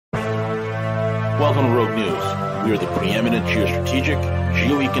Welcome to Rogue News. We are the preeminent geostrategic,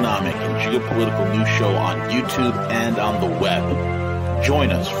 geoeconomic, and geopolitical news show on YouTube and on the web.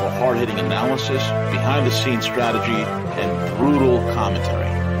 Join us for hard-hitting analysis, behind-the-scenes strategy, and brutal commentary.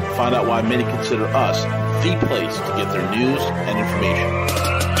 Find out why many consider us the place to get their news and information.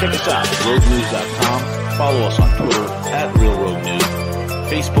 Check us out at roguenews.com. Follow us on Twitter at RealRogueNews,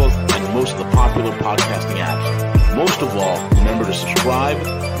 Facebook, and most of the popular podcasting apps. Most of all, remember to subscribe,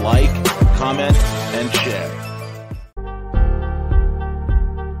 like, comment, and share.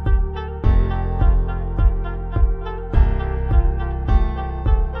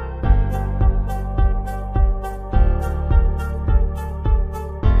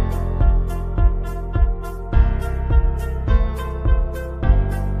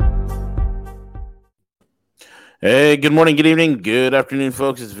 Hey, good morning, good evening, good afternoon,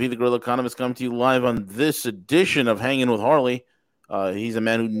 folks. It's V, the Guerrilla Economist, coming to you live on this edition of Hanging with Harley. He's a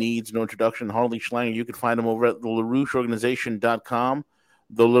man who needs no introduction. Harley Schlanger. You can find him over at the LaRoucheOrganization.com,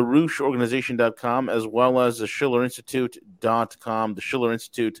 the LaRoucheOrganization.com, as well as the SchillerInstitute.com, the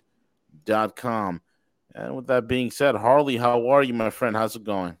SchillerInstitute.com. And with that being said, Harley, how are you, my friend? How's it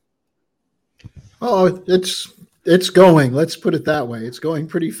going? Oh, it's going. Let's put it that way. It's going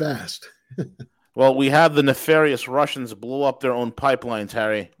pretty fast. Well, we have the nefarious Russians blow up their own pipelines,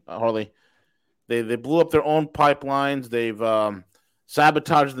 Harley. They blew up their own pipelines. They've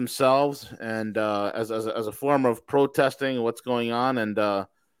sabotaged themselves, and as a form of protesting what's going on. And Jan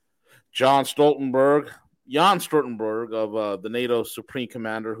Stoltenberg of the NATO Supreme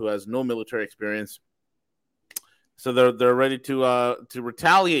Commander, who has no military experience, so they're ready to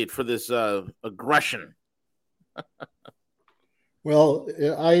retaliate for this aggression. Well,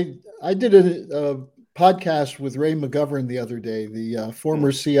 I did a podcast with Ray McGovern the other day, the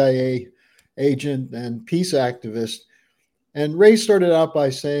former CIA agent and peace activist. And Ray started out by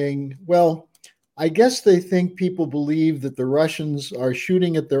saying, well, I guess they think people believe that the Russians are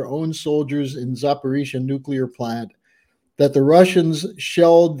shooting at their own soldiers in Zaporizhzhia nuclear plant, that the Russians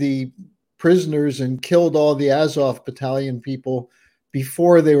shelled the prisoners and killed all the Azov battalion people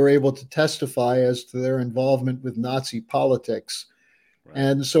before they were able to testify as to their involvement with Nazi politics. Right.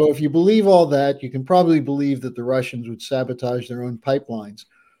 And so if you believe all that, you can probably believe that the Russians would sabotage their own pipelines.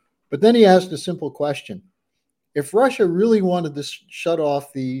 But then he asked a simple question. If Russia really wanted to shut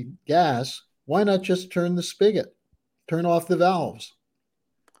off the gas, why not just turn the spigot, turn off the valves?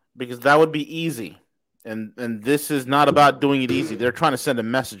 Because that would be easy. And this is not about doing it easy. They're trying to send a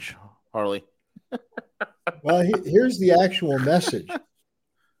message, Harley. Well, here's the actual message.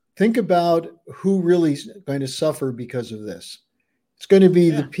 Think about who really is going to suffer because of this. It's going to be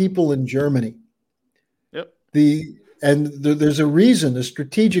the people in Germany. Yep. There's a reason, a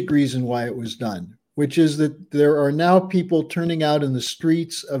strategic reason why it was done, which is that there are now people turning out in the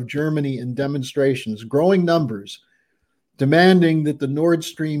streets of Germany in demonstrations, growing numbers, demanding that the Nord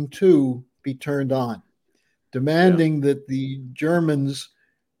Stream 2 be turned on, demanding that the German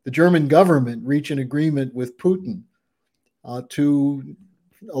government reach an agreement with Putin to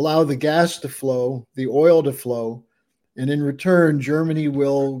allow the gas to flow, the oil to flow, and in return, Germany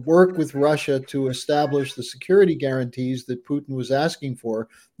will work with Russia to establish the security guarantees that Putin was asking for,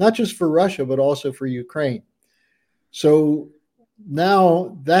 not just for Russia, but also for Ukraine. So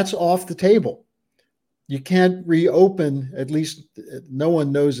now that's off the table. You can't reopen, at least no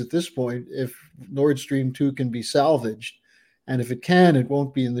one knows at this point, if Nord Stream 2 can be salvaged. And if it can, it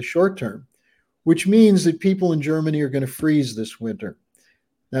won't be in the short term, which means that people in Germany are going to freeze this winter.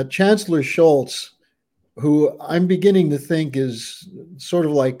 Now, Chancellor Scholz, who I'm beginning to think is sort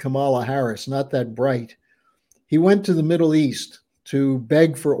of like Kamala Harris, not that bright, he went to the Middle East to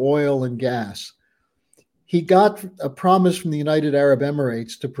beg for oil and gas. He got a promise from the United Arab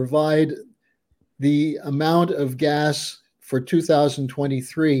Emirates to provide the amount of gas for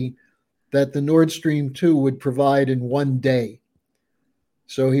 2023 that the Nord Stream 2 would provide in one day.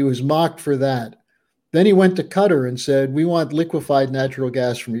 So he was mocked for that. Then he went to Qatar and said, we want liquefied natural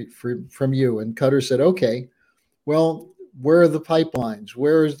gas from you. And Qatar said, okay, well, where are the pipelines?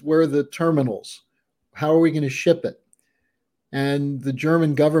 Where are the terminals? How are we going to ship it? And the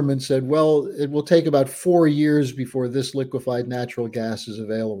German government said, well, it will take about 4 years before this liquefied natural gas is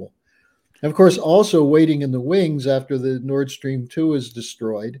available. And of course, also waiting in the wings after the Nord Stream 2 is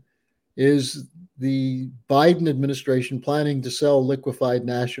destroyed is the Biden administration planning to sell liquefied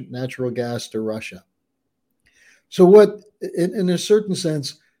natural gas to Russia. So what, in a certain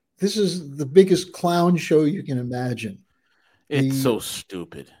sense, this is the biggest clown show you can imagine. It's so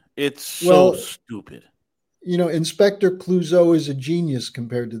stupid. It's so stupid. You know, Inspector Clouseau is a genius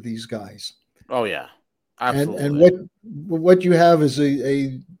compared to these guys. Oh, yeah. Absolutely. And what you have is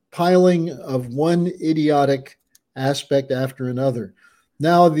a piling of one idiotic aspect after another.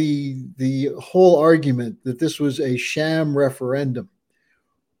 Now the whole argument that this was a sham referendum.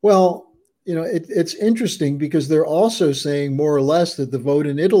 Well, it's interesting because they're also saying more or less that the vote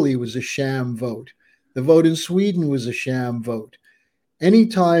in Italy was a sham vote. The vote in Sweden was a sham vote.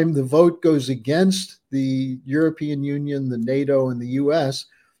 Anytime the vote goes against the European Union, the NATO, and the US,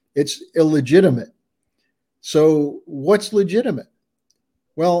 it's illegitimate. So what's legitimate?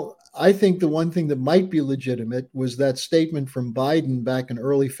 Well, I think the one thing that might be legitimate was that statement from Biden back in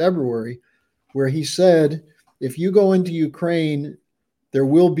early February, where he said, if you go into Ukraine, there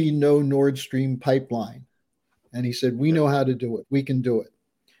will be no Nord Stream pipeline. And he said, we know how to do it. We can do it.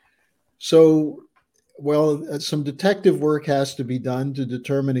 So, well, some detective work has to be done to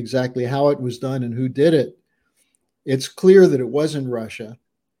determine exactly how it was done and who did it. It's clear that it wasn't Russia,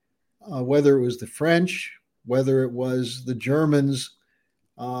 whether it was the French, whether it was the Germans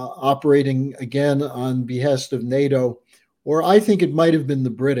operating again on behest of NATO, or I think it might have been the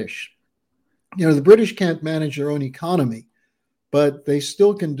British. The British can't manage their own economy, but they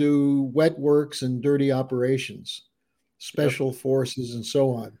still can do wet works and dirty operations, special forces, and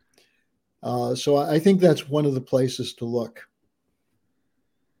so on. So I think that's one of the places to look.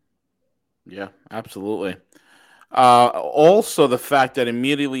 Yeah, absolutely. Also, the fact that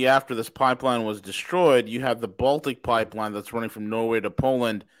immediately after this pipeline was destroyed, you have the Baltic pipeline that's running from Norway to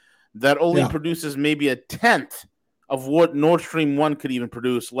Poland that only produces maybe a tenth of what Nord Stream 1 could even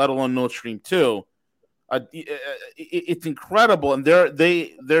produce, let alone Nord Stream 2. It's incredible, and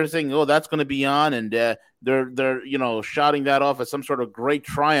they're saying, "Oh, that's going to be on," and they're shouting that off as some sort of great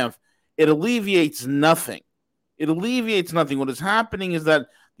triumph. It alleviates nothing. What is happening is that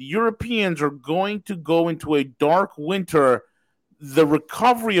the Europeans are going to go into a dark winter, the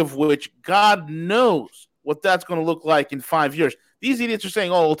recovery of which God knows what that's going to look like in 5 years. These idiots are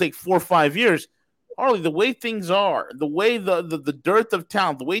saying, "Oh, it'll take 4 or 5 years." Harley, the way things are, the way the dearth of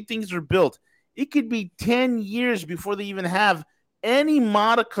talent, the way things are built, it could be 10 years before they even have any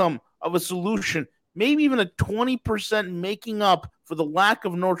modicum of a solution, maybe even a 20% making up for the lack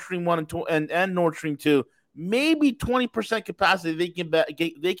of Nord Stream 1 and Nord Stream 2, maybe 20% capacity they can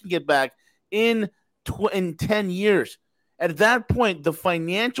get back in 10 years. At that point, the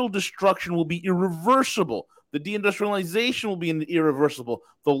financial destruction will be irreversible. The deindustrialization will be irreversible.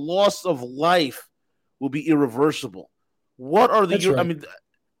 The loss of life will be irreversible. What are the? That's right. I mean,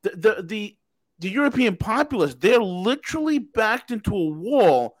 the European populace, they're literally backed into a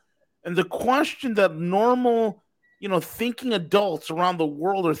wall. And the question that normal, thinking adults around the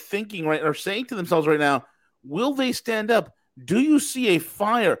world are saying to themselves right now, will they stand up? Do you see a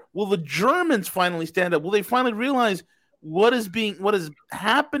fire? Will the Germans finally stand up? Will they finally realize what is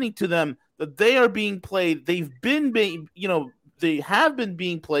happening to them, that they are being played? They have been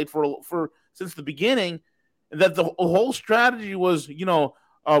being played for since the beginning, and that the whole strategy was,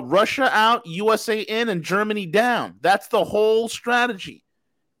 Russia out, USA in, and Germany down. That's the whole strategy.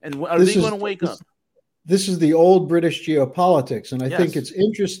 And are they going to wake up? This is the old British geopolitics. And I think it's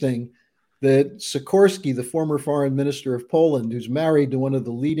interesting that Sikorsky, the former foreign minister of Poland, who's married to one of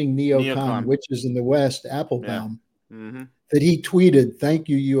the leading neocon witches in the West, Applebaum, that he tweeted, "Thank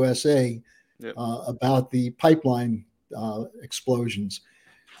you, USA," about the pipeline explosions.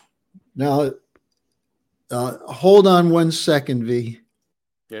 Now, hold on 1 second, V.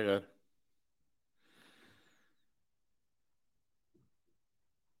 Yeah, good.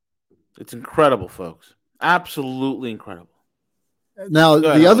 It's incredible, folks. Absolutely incredible. Now,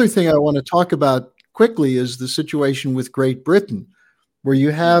 the other thing I want to talk about quickly is the situation with Great Britain, where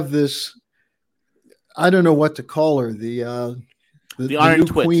you have this, I don't know what to call her, the Iron new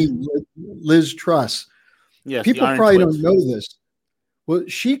Twit. Queen, Liz Truss. Yes, people probably don't know this. Well,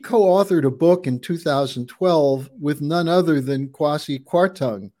 she co-authored a book in 2012 with none other than Kwasi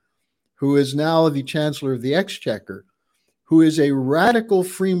Kwarteng, who is now the Chancellor of the Exchequer, who is a radical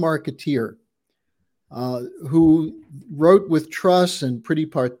free marketeer, who wrote with Truss and Priti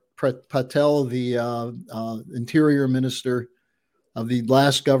Patel, the Interior Minister of the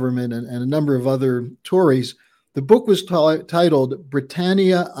last government, and a number of other Tories. The book was titled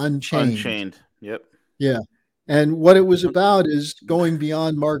Britannia Unchained. Unchained, yep. Yeah. And what it was about is going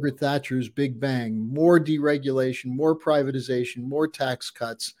beyond Margaret Thatcher's Big Bang, more deregulation, more privatization, more tax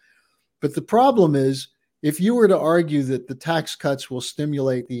cuts. But the problem is, if you were to argue that the tax cuts will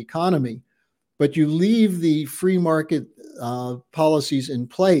stimulate the economy, but you leave the free market policies in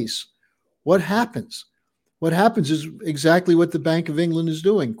place, what happens? What happens is exactly what the Bank of England is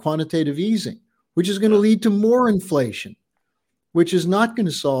doing, quantitative easing, which is going to lead to more inflation, which is not going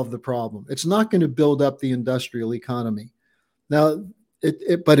to solve the problem. It's not going to build up the industrial economy. Now,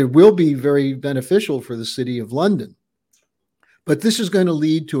 but it will be very beneficial for the city of London. But this is going to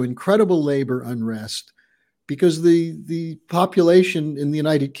lead to incredible labor unrest because the population in the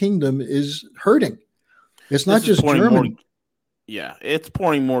United Kingdom is hurting. It's not just Germany. It's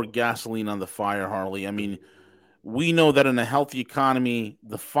pouring more gasoline on the fire, Harley. I mean, we know that in a healthy economy,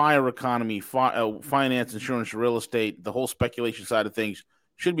 the fire economy, finance, insurance, real estate, the whole speculation side of things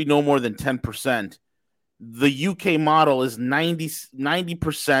should be no more than 10%. The UK model is 90%,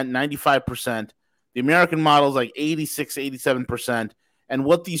 95%. The American model is like 86, 87%. And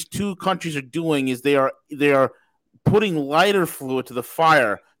what these two countries are doing is they are putting lighter fluid to the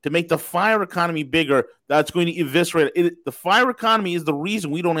fire to make the fire economy bigger. That's going to eviscerate it. The fire economy is the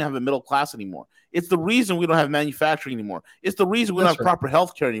reason we don't have a middle class anymore. It's the reason we don't have manufacturing anymore. It's the reason we don't have proper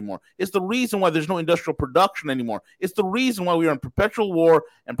health care anymore. It's the reason why there's no industrial production anymore. It's the reason why we are in perpetual war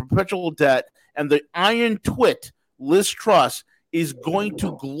and perpetual debt. And the iron twit, Liz Truss, is going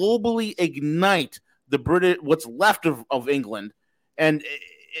to globally ignite the British, what's left of England, and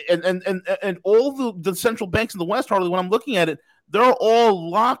all the central banks in the West, Harley, when I'm looking at it, they're all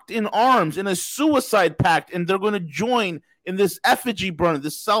locked in arms in a suicide pact, and they're going to join in this effigy burn,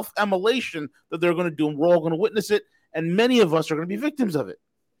 this self-immolation that they're going to do, and we're all going to witness it, and many of us are going to be victims of it.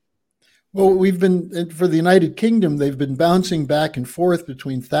 Well, for the United Kingdom, they've been bouncing back and forth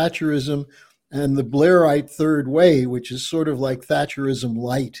between Thatcherism and the Blairite third way, which is sort of like Thatcherism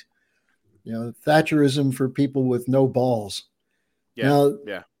light. Thatcherism for people with no balls.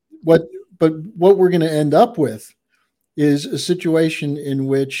 What we're going to end up with is a situation in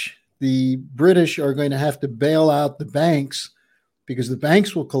which the British are going to have to bail out the banks because the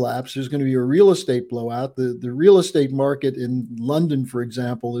banks will collapse. There's going to be a real estate blowout. The real estate market in London, for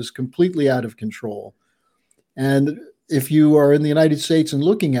example, is completely out of control. And if you are in the United States and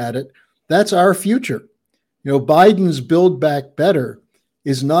looking at it, that's our future. Biden's Build Back Better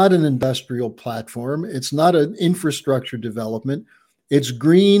is not an industrial platform. It's not an infrastructure development. It's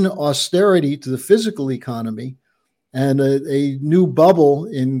green austerity to the physical economy and a new bubble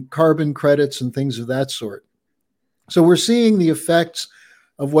in carbon credits and things of that sort. So we're seeing the effects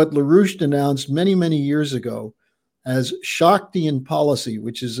of what LaRouche denounced many, many years ago as Shaktian policy,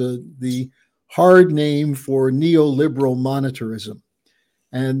 which is the hard name for neoliberal monetarism.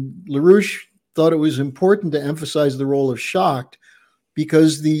 And LaRouche thought it was important to emphasize the role of Schacht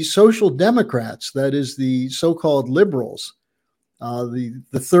because the social democrats, that is the so-called liberals, the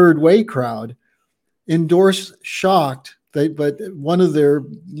third way crowd, endorsed Schacht. But one of their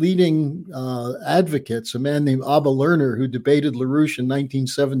leading advocates, a man named Abba Lerner, who debated LaRouche in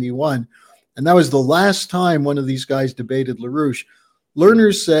 1971, and that was the last time one of these guys debated LaRouche,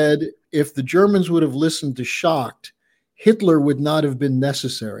 Lerner said if the Germans would have listened to Schacht, Hitler would not have been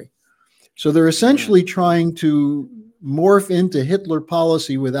necessary. So they're essentially trying to morph into Hitler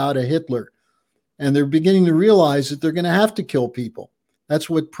policy without a Hitler. And they're beginning to realize that they're going to have to kill people.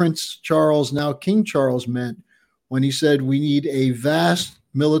 That's what Prince Charles, now King Charles, meant when he said we need a vast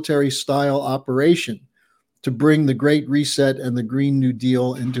military-style operation to bring the Great Reset and the Green New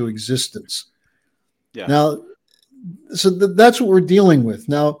Deal into existence. Yeah. Now, so that's what we're dealing with.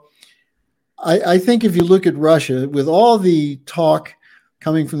 Now, I think if you look at Russia, with all the talk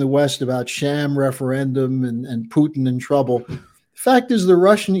coming from the West about sham referendum and Putin in trouble, the fact is the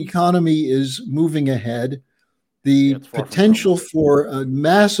Russian economy is moving ahead. The potential for a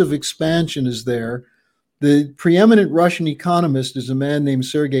massive expansion is there. The preeminent Russian economist is a man named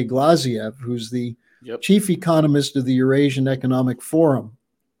Sergei Glaziev, who's the chief economist of the Eurasian Economic Forum.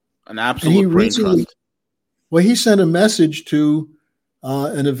 An absolute brain trust. Well, he sent a message to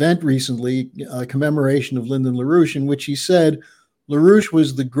an event recently, a commemoration of Lyndon LaRouche, in which he said LaRouche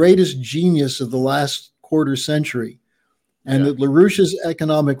was the greatest genius of the last quarter century, and that LaRouche's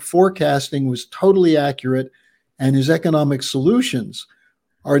economic forecasting was totally accurate, and his economic solutions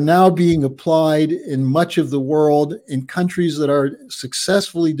are now being applied in much of the world in countries that are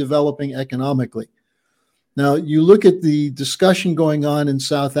successfully developing economically. Now, you look at the discussion going on in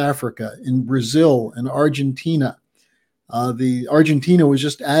South Africa, in Brazil, and Argentina. The Argentina was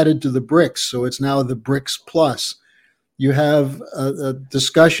just added to the BRICS, so it's now the BRICS Plus. You have a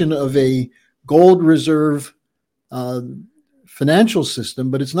discussion of a gold reserve financial system,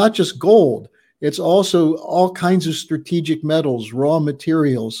 but it's not just gold. It's also all kinds of strategic metals, raw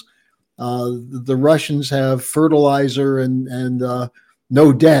materials. The Russians have fertilizer and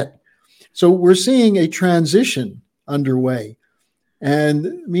no debt. So we're seeing a transition underway.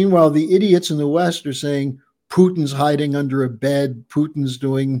 And meanwhile, the idiots in the West are saying Putin's hiding under a bed, Putin's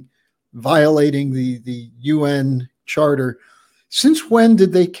violating the UN Charter. Since when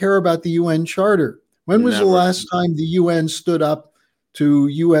did they care about the UN Charter? When was the last time the UN stood up to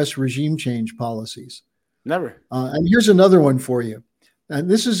U.S. regime change policies. Never. And here's another one for you. And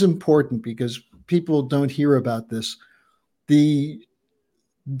this is important because people don't hear about this. The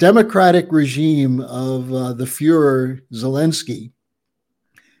democratic regime of the Führer Zelensky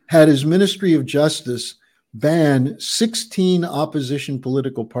had his Ministry of Justice ban 16 opposition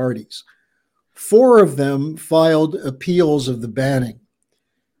political parties. 4 of them filed appeals of the banning.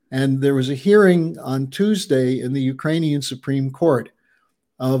 And there was a hearing on Tuesday in the Ukrainian Supreme Court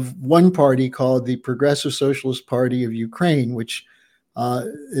of one party called the Progressive Socialist Party of Ukraine, which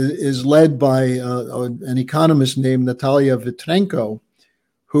is led by an economist named Natalia Vitrenko,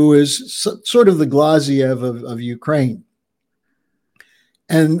 who is sort of the Glaziev of Ukraine.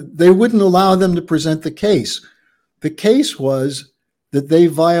 And they wouldn't allow them to present the case. The case was that they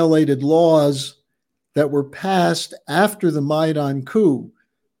violated laws that were passed after the Maidan coup.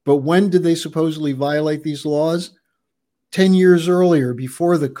 But when did they supposedly violate these laws? 10 years earlier,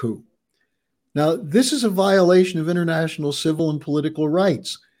 before the coup. Now, this is a violation of international civil and political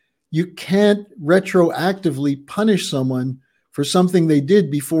rights. You can't retroactively punish someone for something they did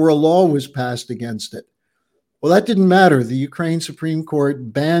before a law was passed against it. Well, that didn't matter. The Ukraine Supreme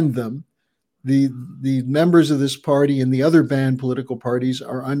Court banned them. The members of this party and the other banned political parties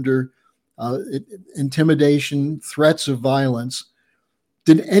are under intimidation, threats of violence.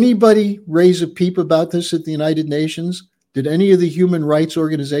 Did anybody raise a peep about this at the United Nations? Did any of the human rights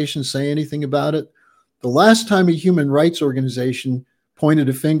organizations say anything about it? The last time a human rights organization pointed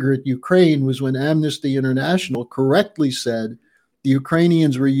a finger at Ukraine was when Amnesty International correctly said the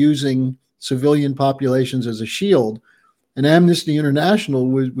Ukrainians were using civilian populations as a shield, and Amnesty International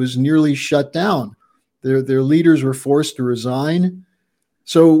was nearly shut down. Their leaders were forced to resign.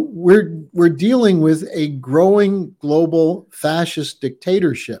 So we're dealing with a growing global fascist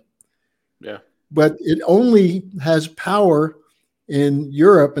dictatorship. Yeah. But it only has power in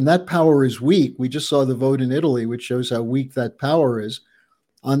Europe, and that power is weak. We just saw the vote in Italy, which shows how weak that power is.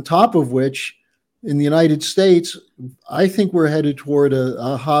 On top of which, in the United States, I think we're headed toward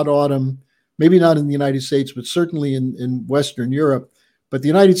a hot autumn, maybe not in the United States, but certainly in Western Europe. But the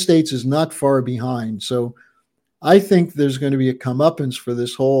United States is not far behind. So I think there's going to be a comeuppance for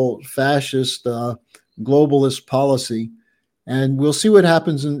this whole fascist globalist policy. And we'll see what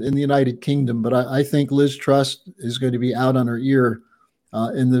happens in the United Kingdom. But I think Liz Truss is going to be out on her ear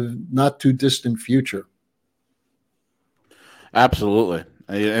in the not too distant future. Absolutely.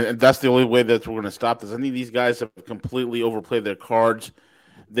 And that's the only way that we're going to stop this. I think these guys have completely overplayed their cards.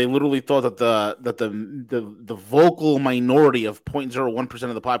 They literally thought that the vocal minority of 0.01%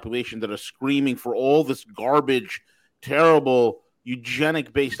 of the population that are screaming for all this garbage, terrible,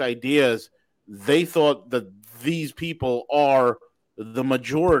 eugenic-based ideas, they thought that these people are the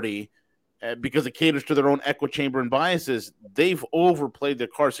majority because it caters to their own echo chamber and biases. They've overplayed their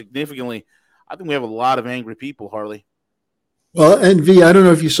cards significantly. I think we have a lot of angry people, Harley. Well, and V, I don't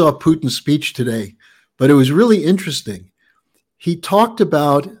know if you saw Putin's speech today, but it was really interesting. He talked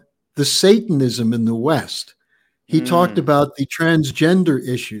about the Satanism in the West. He talked about the transgender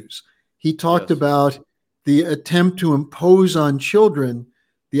issues. He talked about the attempt to impose on children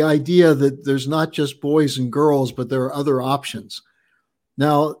the idea that there's not just boys and girls, but there are other options.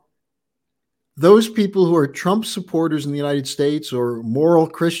 Now, those people who are Trump supporters in the United States or moral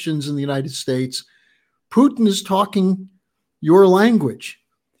Christians in the United States, Putin is talking your language.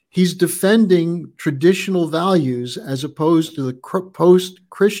 He's defending traditional values as opposed to the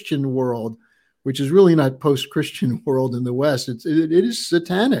post-Christian world, which is really not post-Christian world in the West. It is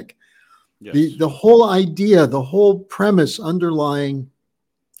satanic. Yes. The whole idea, the whole premise underlying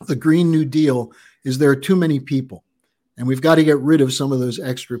the Green New Deal is there are too many people, and we've got to get rid of some of those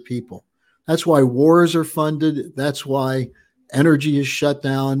extra people. That's why wars are funded. That's why energy is shut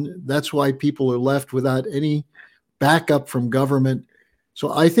down. That's why people are left without any backup from government.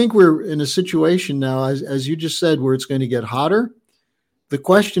 So I think we're in a situation now, as you just said, where it's going to get hotter. The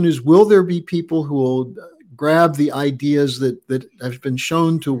question is, will there be people who will grab the ideas that have been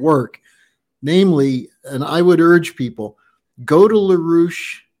shown to work? Namely, and I would urge people, go to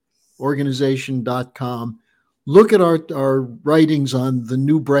LaRoucheOrganization.com, look at our writings on the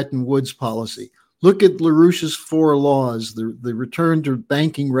new Bretton Woods policy. Look at LaRouche's 4 laws, the return to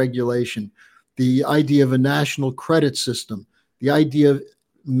banking regulation, the idea of a national credit system, the idea of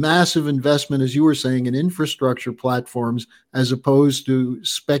massive investment, as you were saying, in infrastructure platforms as opposed to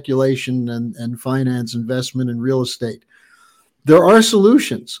speculation and finance investment in real estate. There are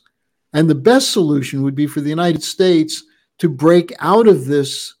solutions. And the best solution would be for the United States to break out of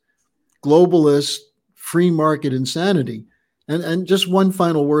this globalist free market insanity And just one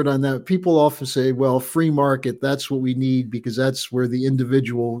final word on that. People often say, well, free market, that's what we need because that's where the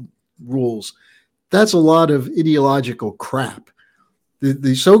individual rules. That's a lot of ideological crap.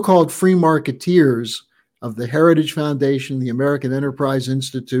 The so-called free marketeers of the Heritage Foundation, the American Enterprise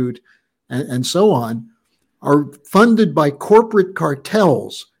Institute, and so on, are funded by corporate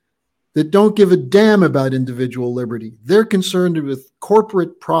cartels that don't give a damn about individual liberty. They're concerned with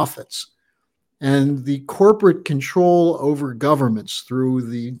corporate profits and the corporate control over governments through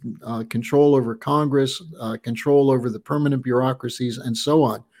the control over Congress, control over the permanent bureaucracies, and so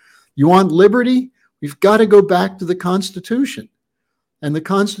on. You want liberty? We've got to go back to the Constitution. And the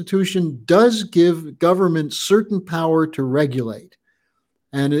Constitution does give government certain power to regulate.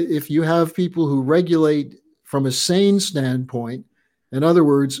 And if you have people who regulate from a sane standpoint, in other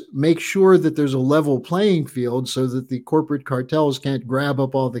words, make sure that there's a level playing field so that the corporate cartels can't grab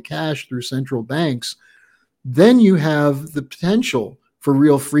up all the cash through central banks, then you have the potential for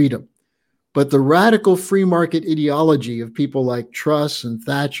real freedom. But the radical free market ideology of people like Truss and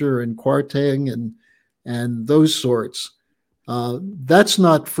Thatcher and Kwarteng and those sorts, that's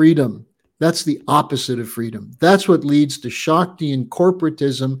not freedom. That's the opposite of freedom. That's what leads to Shaktian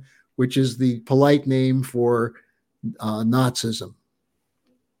corporatism, which is the polite name for Nazism.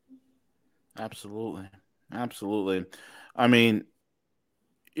 Absolutely. Absolutely. I mean,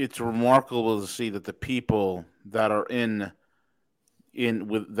 it's remarkable to see that the people that are in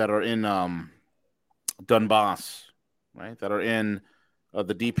Donbass, right, that are in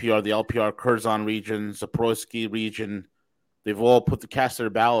the DPR, the LPR, Kherson region, Zaporozhye region, they've all cast their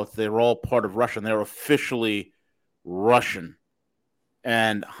ballots. They're all part of Russia. And they're officially Russian.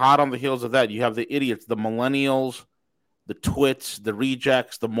 And hot on the heels of that, you have the idiots, the millennials, the twits, the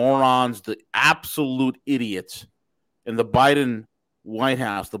rejects, the morons, the absolute idiots in the Biden White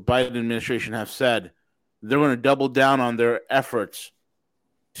House, the Biden administration have said they're going to double down on their efforts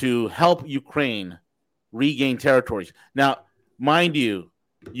to help Ukraine regain territories. Now, mind you,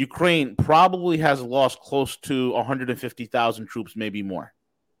 Ukraine probably has lost close to 150,000 troops, maybe more.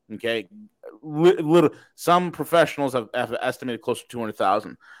 Okay? Some professionals have estimated close to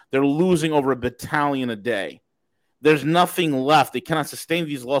 200,000. They're losing over a battalion a day. There's nothing left. They cannot sustain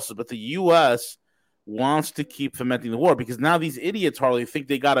these losses, but the U.S. wants to keep fomenting the war because now these idiots, Harley, think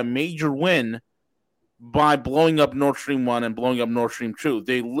they got a major win by blowing up Nord Stream 1 and blowing up Nord Stream 2.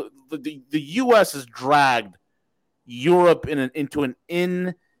 The U.S. has dragged Europe into an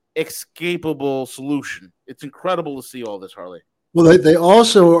inescapable solution. It's incredible to see all this, Harley. Well, they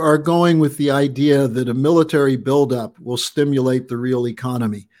also are going with the idea that a military buildup will stimulate the real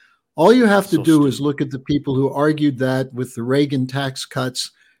economy. All you have to do is look at the people who argued that with the Reagan tax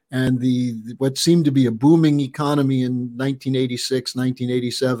cuts and what seemed to be a booming economy in 1986,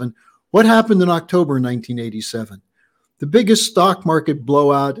 1987. What happened in October 1987? The biggest stock market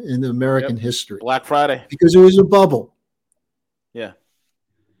blowout in American history. Black Friday. Because it was a bubble. Yeah.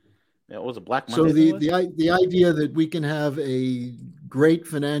 Yeah, it was a Black Monday. So the idea that we can have a great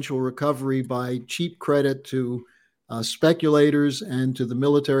financial recovery by cheap credit to speculators and to the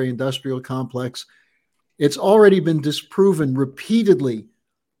military-industrial complex, it's already been disproven repeatedly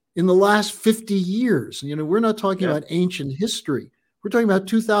in the last 50 years. You know, we're not talking about ancient history. We're talking about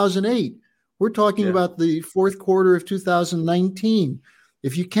 2008. We're talking about the fourth quarter of 2019.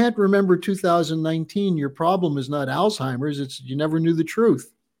 If you can't remember 2019, your problem is not Alzheimer's. It's you never knew the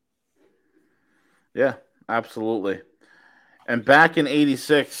truth. Yeah, absolutely. And back in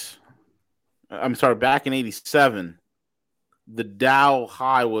 87, the Dow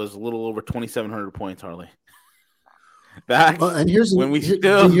high was a little over 2,700 points, Harley. Here's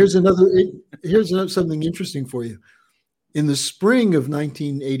something interesting for you. In the spring of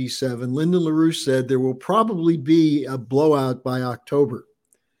 1987, Lyndon LaRouche said there will probably be a blowout by October.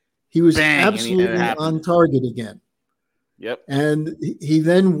 He was absolutely on target again. Yep. And he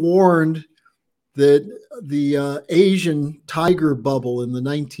then warned that the Asian tiger bubble in the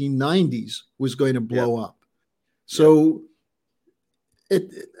 1990s was going to blow up. So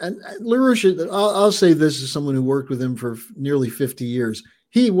and LaRouche, I'll say this as someone who worked with him for nearly 50 years.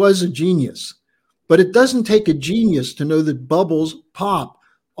 He was a genius, but it doesn't take a genius to know that bubbles pop.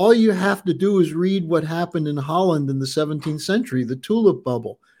 All you have to do is read what happened in Holland in the 17th century, the tulip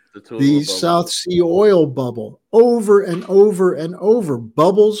bubble, the South Sea oil bubble, over and over and over.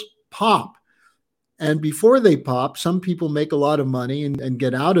 Bubbles pop. And before they pop, some people make a lot of money and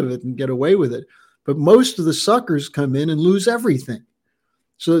get out of it and get away with it. But most of the suckers come in and lose everything.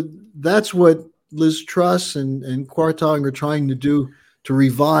 So that's what Liz Truss and Kwarteng are trying to do to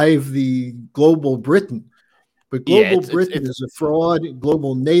revive the global Britain. But global Britain is a fraud.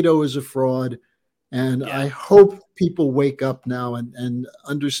 Global NATO is a fraud. And Yeah. I hope people wake up now and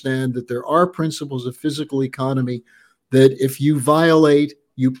understand that there are principles of physical economy that if you violate,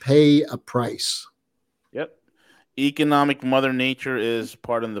 you pay a price. Yep. Economic Mother Nature is,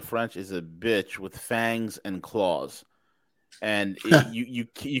 pardon the French, is a bitch with fangs and claws, and you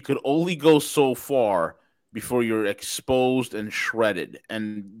could only go so far before you're exposed and shredded,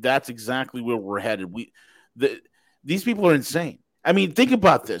 and that's exactly where we're headed. These people are insane. I mean, think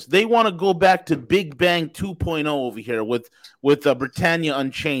about this. They want to go back to Big Bang 2.0 over here with Britannia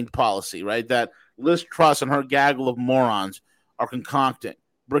Unchained policy, right? That Liz Truss and her gaggle of morons are concocting.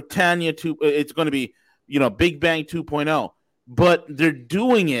 Britannia 2, it's going to be, Big Bang 2.0, but they're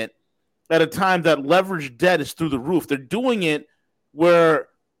doing it at a time that leveraged debt is through the roof. They're doing it where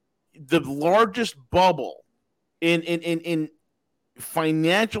the largest bubble in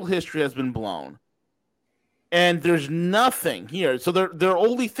financial history has been blown, and there's nothing here. So their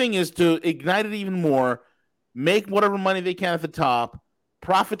only thing is to ignite it even more, make whatever money they can at the top,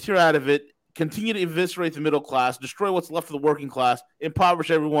 profiteer out of it, continue to eviscerate the middle class, destroy what's left of the working class,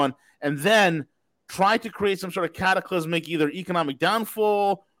 impoverish everyone, and then try to create some sort of cataclysmic either economic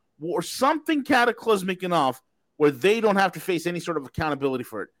downfall or something cataclysmic enough where they don't have to face any sort of accountability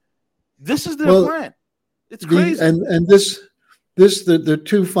for it. This is their plan. It's crazy. The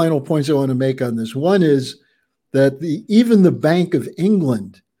two final points I want to make on this. One is that even the Bank of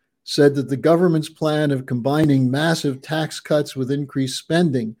England said that the government's plan of combining massive tax cuts with increased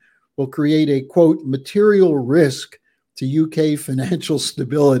spending will create a, quote, material risk to UK financial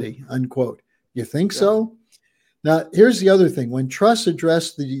stability, unquote. You think so? Now, here's the other thing. When Truss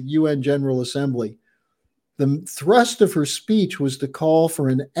addressed the UN General Assembly, the thrust of her speech was to call for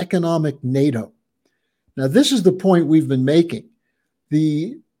an economic NATO. Now, this is the point we've been making.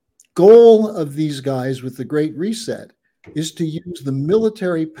 The goal of these guys with the Great Reset is to use the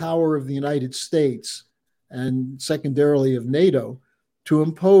military power of the United States and secondarily of NATO to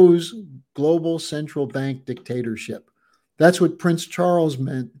impose global central bank dictatorship. That's what Prince Charles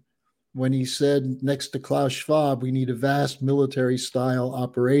meant when he said next to Klaus Schwab, we need a vast military-style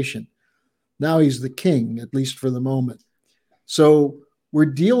operation. Now he's the king, at least for the moment. So we're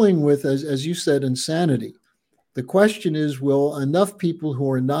dealing with, as you said, insanity. The question is, will enough people who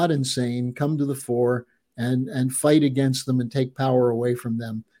are not insane come to the fore and fight against them and take power away from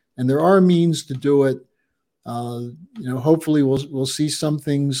them? And there are means to do it. Hopefully we'll see some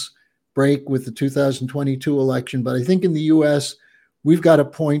things break with the 2022 election. But I think in the U.S., we've got to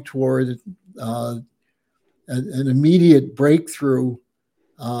point toward an immediate breakthrough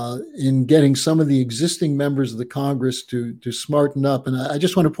in getting some of the existing members of the Congress to smarten up. And I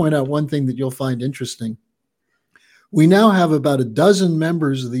just want to point out one thing that you'll find interesting. We now have about a dozen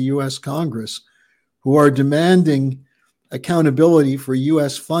members of the U.S. Congress who are demanding accountability for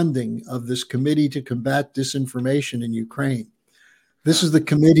U.S. funding of this Committee to Combat Disinformation in Ukraine. This is the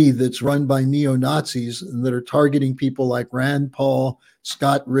committee that's run by neo-Nazis and that are targeting people like Rand Paul,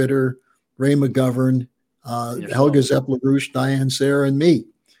 Scott Ritter, Ray McGovern, Helga Zeppler-Rusch, Diane Sayre, and me.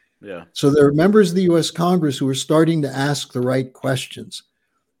 Yeah. So there are members of the U.S. Congress who are starting to ask the right questions.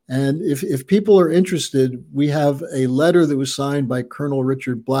 And if people are interested, we have a letter that was signed by Colonel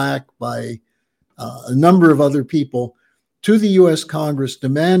Richard Black, by a number of other people, to the U.S. Congress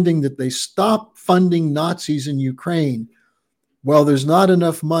demanding that they stop funding Nazis in Ukraine while there's not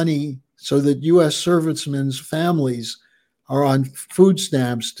enough money so that U.S. servicemen's families are on food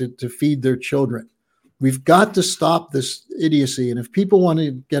stamps to feed their children. We've got to stop this idiocy. And if people want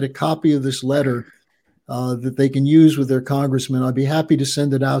to get a copy of this letter that they can use with their congressman, I'd be happy to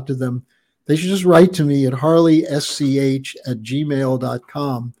send it out to them. They should just write to me at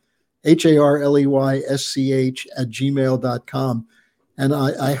harleysch@gmail.com, harleysch@gmail.com. And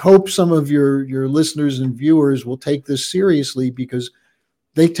I hope some of your listeners and viewers will take this seriously because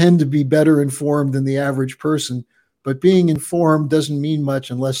they tend to be better informed than the average person. But being informed doesn't mean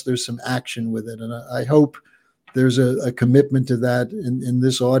much unless there's some action with it. And I hope there's a commitment to that in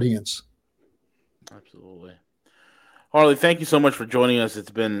this audience. Absolutely. Harley, thank you so much for joining us.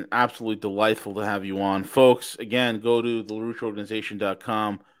 It's been absolutely delightful to have you on. Folks, again, go to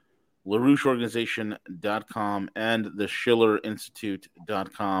theLaRoucheOrganization.com, LaRoucheOrganization.com, and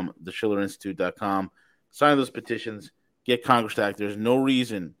theSchillerinstitute.com, theSchillerinstitute.com. Sign those petitions, get Congress to act. There's no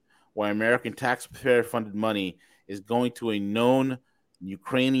reason why American taxpayer-funded money is going to a known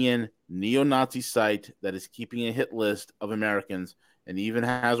Ukrainian neo-Nazi site that is keeping a hit list of Americans and even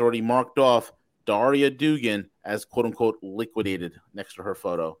has already marked off Daria Dugin as quote-unquote liquidated next to her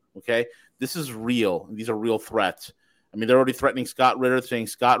photo, okay? This is real. These are real threats. I mean, they're already threatening Scott Ritter, saying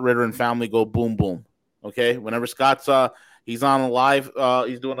Scott Ritter and family go boom, boom, okay? Whenever Scott's He's on a live.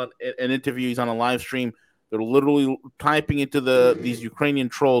 He's doing an interview. He's on a live stream. They're literally typing into these Ukrainian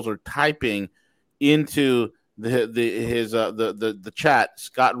trolls are typing into the chat.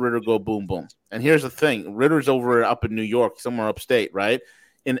 Scott Ritter, go boom boom. And here's the thing: Ritter's up in New York, somewhere upstate, right?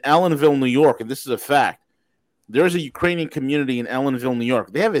 In Ellenville, New York, and this is a fact. There's a Ukrainian community in Ellenville, New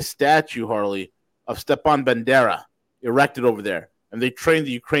York. They have a statue, Harley, of Stepan Bandera erected over there, and they train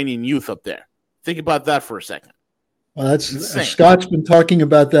the Ukrainian youth up there. Think about that for a second. Well, that's insane. Scott's been talking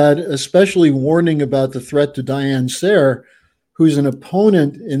about that, especially warning about the threat to Diane Sayre, who's an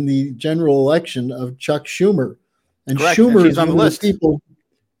opponent in the general election of Chuck Schumer. And correct. Schumer is on the list.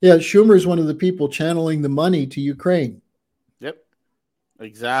 Schumer is one of the people channeling the money to Ukraine. Yep,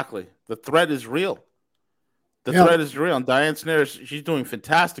 exactly. The threat is real. The threat is real. And Diane Sayre, she's doing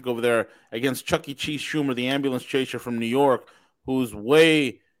fantastic over there against Chuck E. Cheese Schumer, the ambulance chaser from New York, who's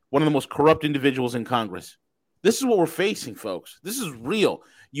one of the most corrupt individuals in Congress. This is what we're facing, folks. This is real.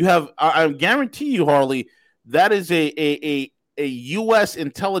 You have, I guarantee you, Harley, that is a U.S.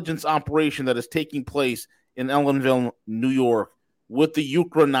 intelligence operation that is taking place in Ellenville, New York, with the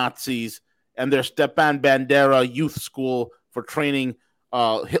Ukraine Nazis and their Stepan Bandera youth school for training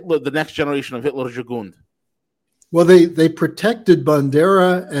Hitler, the next generation of Hitler Jugend. Well, they protected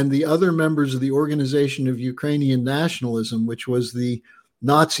Bandera and the other members of the Organization of Ukrainian Nationalism, which was the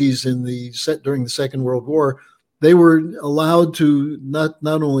Nazis during the Second World War. They were allowed to not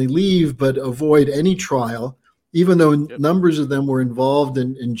only leave, but avoid any trial, even though numbers of them were involved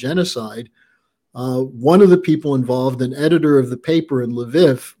in genocide. One of the people involved, an editor of the paper in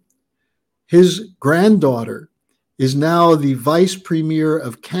Lviv, his granddaughter is now the vice premier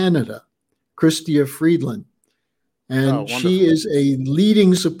of Canada, Chrystia Freeland. And she is a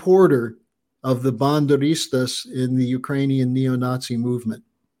leading supporter of the Banderistas in the Ukrainian neo-Nazi movement.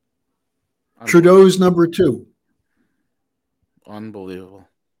 Trudeau's number 2. Unbelievable.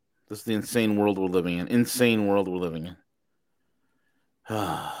 This is the insane world we're living in. Insane world we're living in. We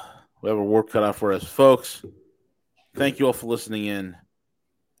have our work cut out for us. Folks, thank you all for listening in.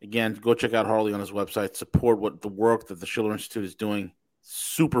 Again, go check out Harley on his website. Support the work that the Schiller Institute is doing.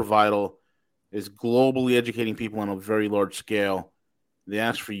 Super vital. Is globally educating people on a very large scale. They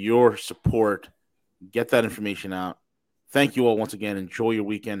ask for your support. Get that information out. Thank you all once again. Enjoy your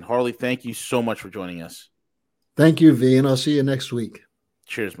weekend. Harley, thank you so much for joining us. Thank you, V, and I'll see you next week.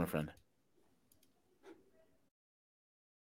 Cheers, my friend.